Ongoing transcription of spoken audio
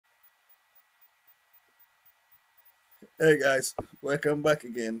Hey guys, welcome back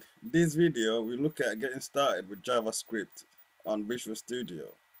again. This video we look at getting started with JavaScript on Visual Studio.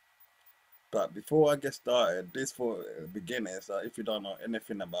 But before I get started, this for beginners. If you don't know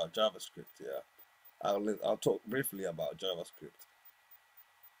anything about JavaScript, I'll talk briefly about JavaScript.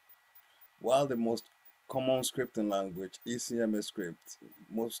 While the most common scripting language, ECMA script,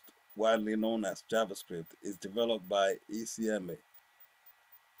 most widely known as JavaScript, is developed by ECMA,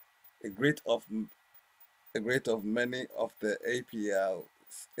 a great of many of the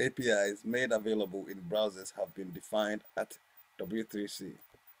APIs made available in browsers have been defined at W3C.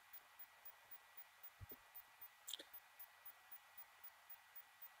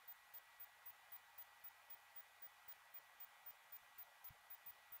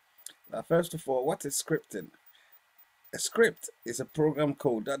 Now, first of all, what is scripting? A script is a program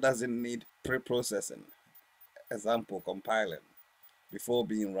code that doesn't need pre-processing, example compiling, before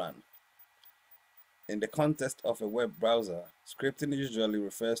being run. In the context of a web browser, scripting usually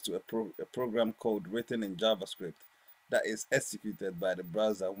refers to a program code written in JavaScript that is executed by the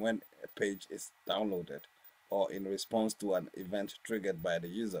browser when a page is downloaded or in response to an event triggered by the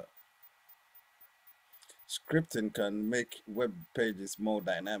user. Scripting can make web pages more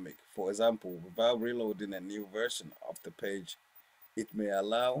dynamic. For example, without reloading a new version of the page, it may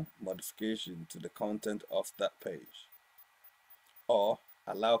allow modification to the content of that page, or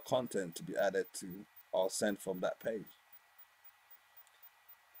allow content to be added to or sent from that page.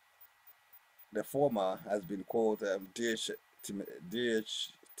 The former has been called DHTML,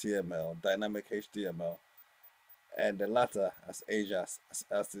 dynamic HTML, and the latter as AJAS,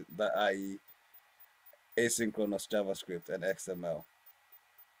 i.e. asynchronous JavaScript and XML.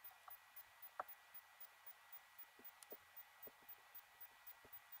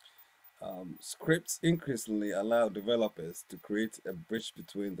 Scripts increasingly allow developers to create a bridge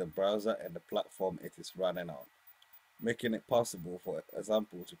between the browser and the platform it is running on, making it possible, for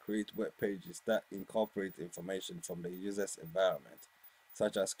example, to create web pages that incorporate information from the user's environment,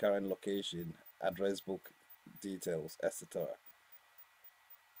 such as current location, address book details, etc.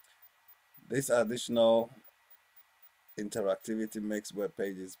 This additional interactivity makes web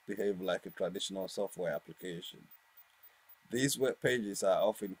pages behave like a traditional software application. These web pages are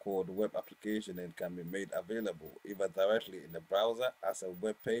often called web application and can be made available either directly in the browser as a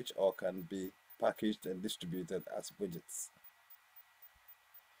web page or can be packaged and distributed as widgets.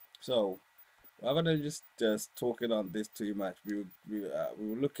 So, rather than just talking on this too much, we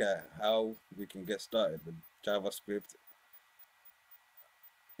will look at how we can get started with JavaScript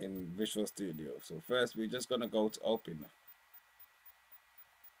in Visual Studio. So first, we're just gonna go to Open.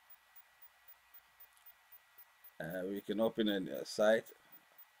 We can open a site.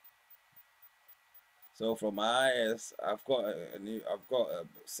 So from IIS, I've got a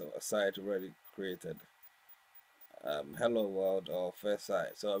site already created. Hello World or first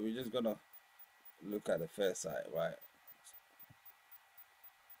site. So we're just gonna look at the first site, right?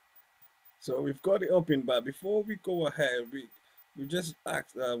 So we've got it open, but before we go ahead, we just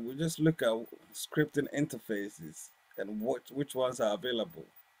look at scripting interfaces and which ones are available.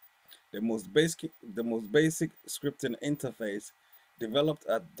 The most basic scripting interface developed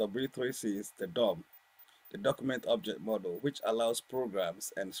at W3C is the DOM, the Document Object Model, which allows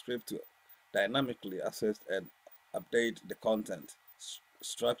programs and script to dynamically access and update the content,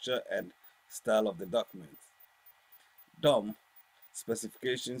 structure, and style of the document. DOM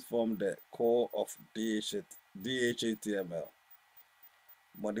specifications form the core of DHTML.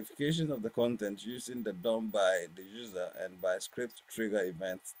 Modification of the content using the DOM by the user and by script trigger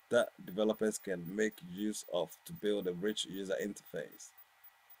events that developers can make use of to build a rich user interface.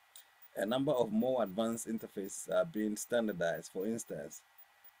 A number of more advanced interfaces are being standardized. For instance,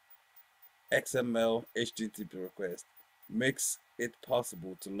 XML HTTP request makes it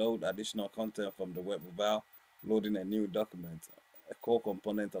possible to load additional content from the web without loading a new document, a core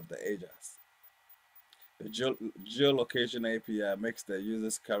component of the AJAS. The geolocation API makes the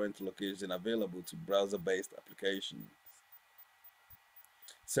user's current location available to browser-based applications.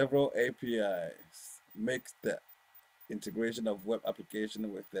 Several APIs make the integration of web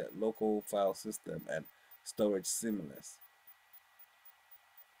application with the local file system and storage seamless.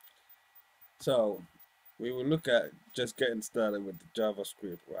 So we will look at just getting started with the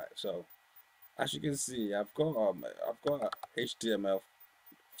JavaScript, right? So as you can see, I've got a HTML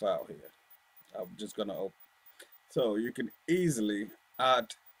file here. I'm just gonna open. So you can easily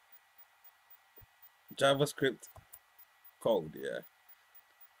add JavaScript code here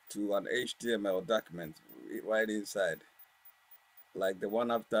to an HTML document right inside, like the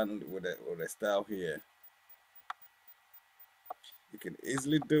one I've done with a style here. You can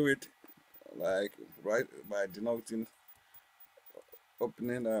easily do it like right by denoting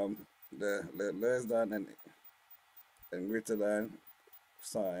opening the less than and greater than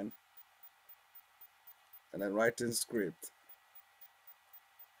sign, and then writing script.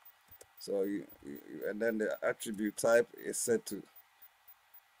 So and then the attribute type is set to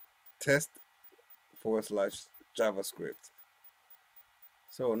test / JavaScript.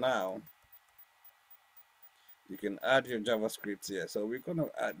 So now you can add your JavaScript here. So we're gonna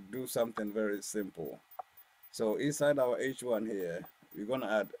do something very simple. So inside our H1 here, we're gonna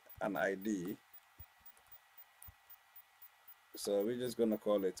add an ID. So we're just gonna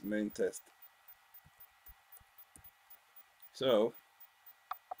call it main test. So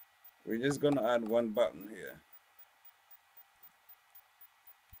we're just gonna add one button here.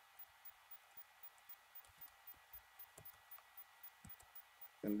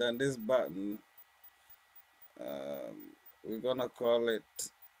 And then this button, we're gonna call it,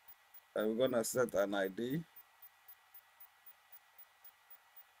 we're gonna set an ID,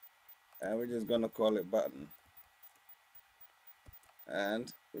 and we're just gonna call it button.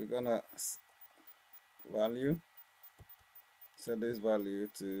 And we're gonna set this value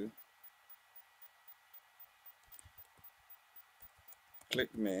to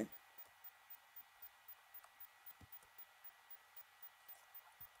click me.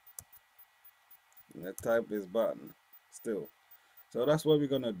 And the type is button still. So that's what we're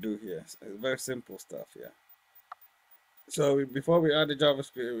gonna do here. It's very simple stuff here. So before we add the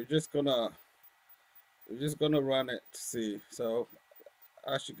JavaScript, we're just gonna run it to see. So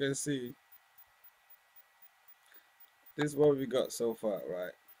as you can see, this is what we got so far,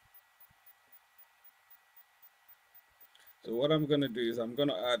 right? So what I'm gonna do is I'm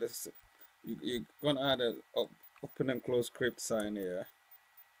gonna add this. You're gonna add a open and close script sign here,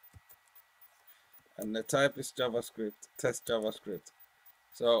 and the type is JavaScript, test JavaScript.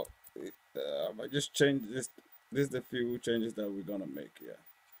 So I just change this. This is the few changes that we're gonna make here.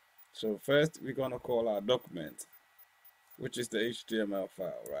 So first we're gonna call our document, which is the HTML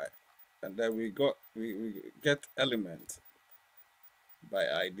file, right? And then we get element by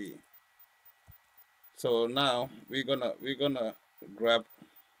ID. So now we're gonna grab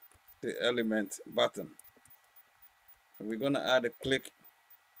the element button. And we're gonna add a click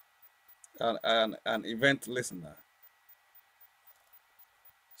and an event listener.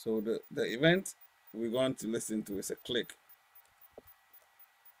 So the event we're going to listen to is a click.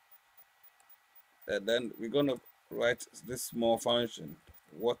 And then we're gonna write this small function,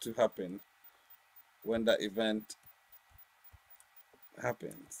 what to happen when that event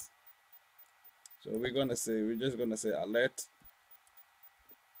happens. So we're just gonna say alert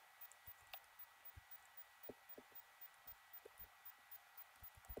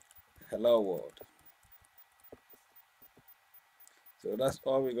hello world. So that's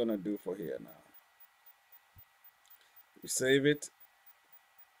all we're gonna do for here now. We save it,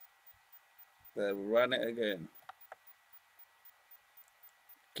 then we run it again.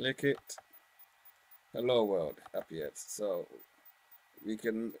 Click it, hello world appears. So we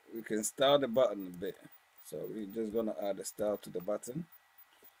can style the button a bit. So we're just gonna add a style to the button.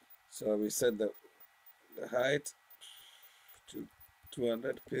 So we set the height to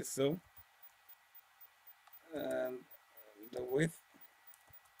 200 pixel and the width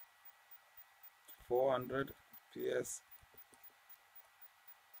 400 ps.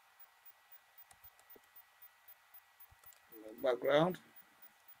 The background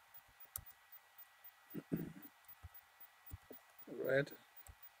red,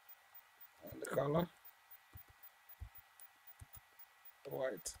 and the color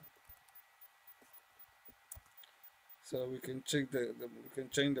white. So we can change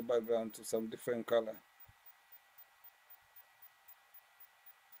the background to some different color.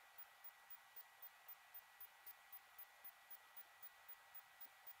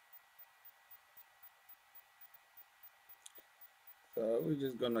 So we're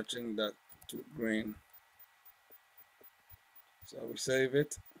just gonna change that to green. So we save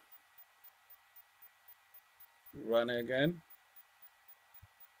it, run it again.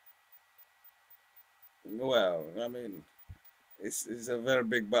 Well, I mean, it's a very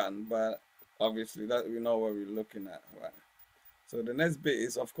big button, but obviously that we know what we're looking at, right? So the next bit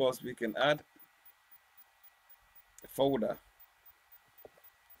is, of course, we can add a folder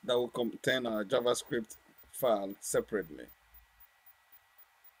that will contain our JavaScript file separately.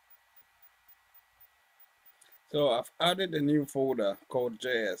 So I've added a new folder called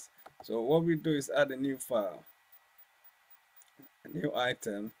JS. So what we do is add a new file, a new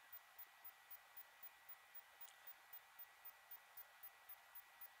item,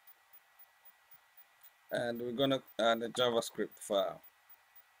 and we're gonna add a JavaScript file.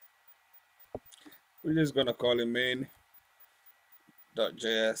 We're just gonna call it main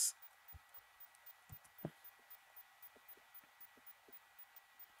 .js.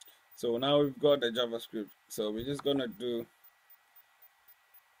 So now we've got the JavaScript. So we're just gonna do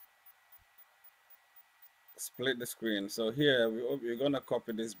split the screen. So here we're gonna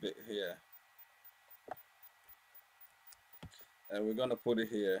copy this bit here, and we're gonna put it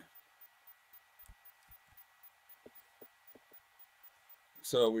here.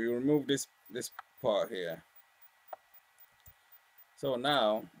 So we remove this part here. So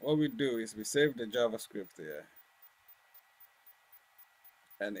now what we do is we save the JavaScript here,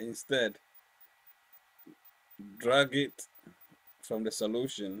 and instead drag it from the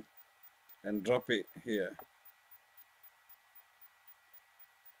solution and drop it here.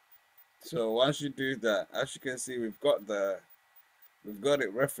 So once you do that, as you can see, we've got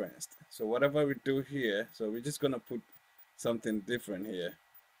it referenced. So whatever we do here, so we're just gonna put something different here.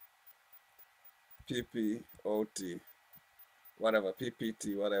 PPOT, whatever,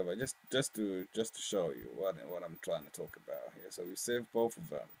 PPT, whatever, just to show you what I'm trying to talk about here. So we save both of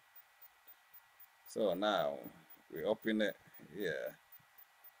them. So now we open it here,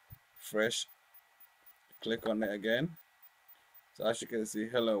 fresh, click on it again. So as you can see,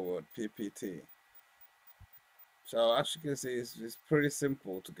 hello world, PPT. So as you can see, it's pretty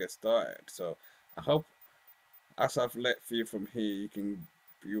simple to get started. So I hope as I've let you from here,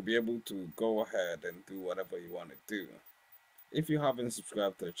 you'll be able to go ahead and do whatever you want to do. If you haven't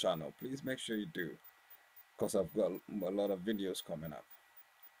subscribed to the channel, please make sure you do, because I've got a lot of videos coming up.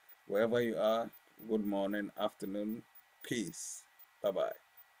 Wherever you are, good morning, afternoon, peace. Bye bye.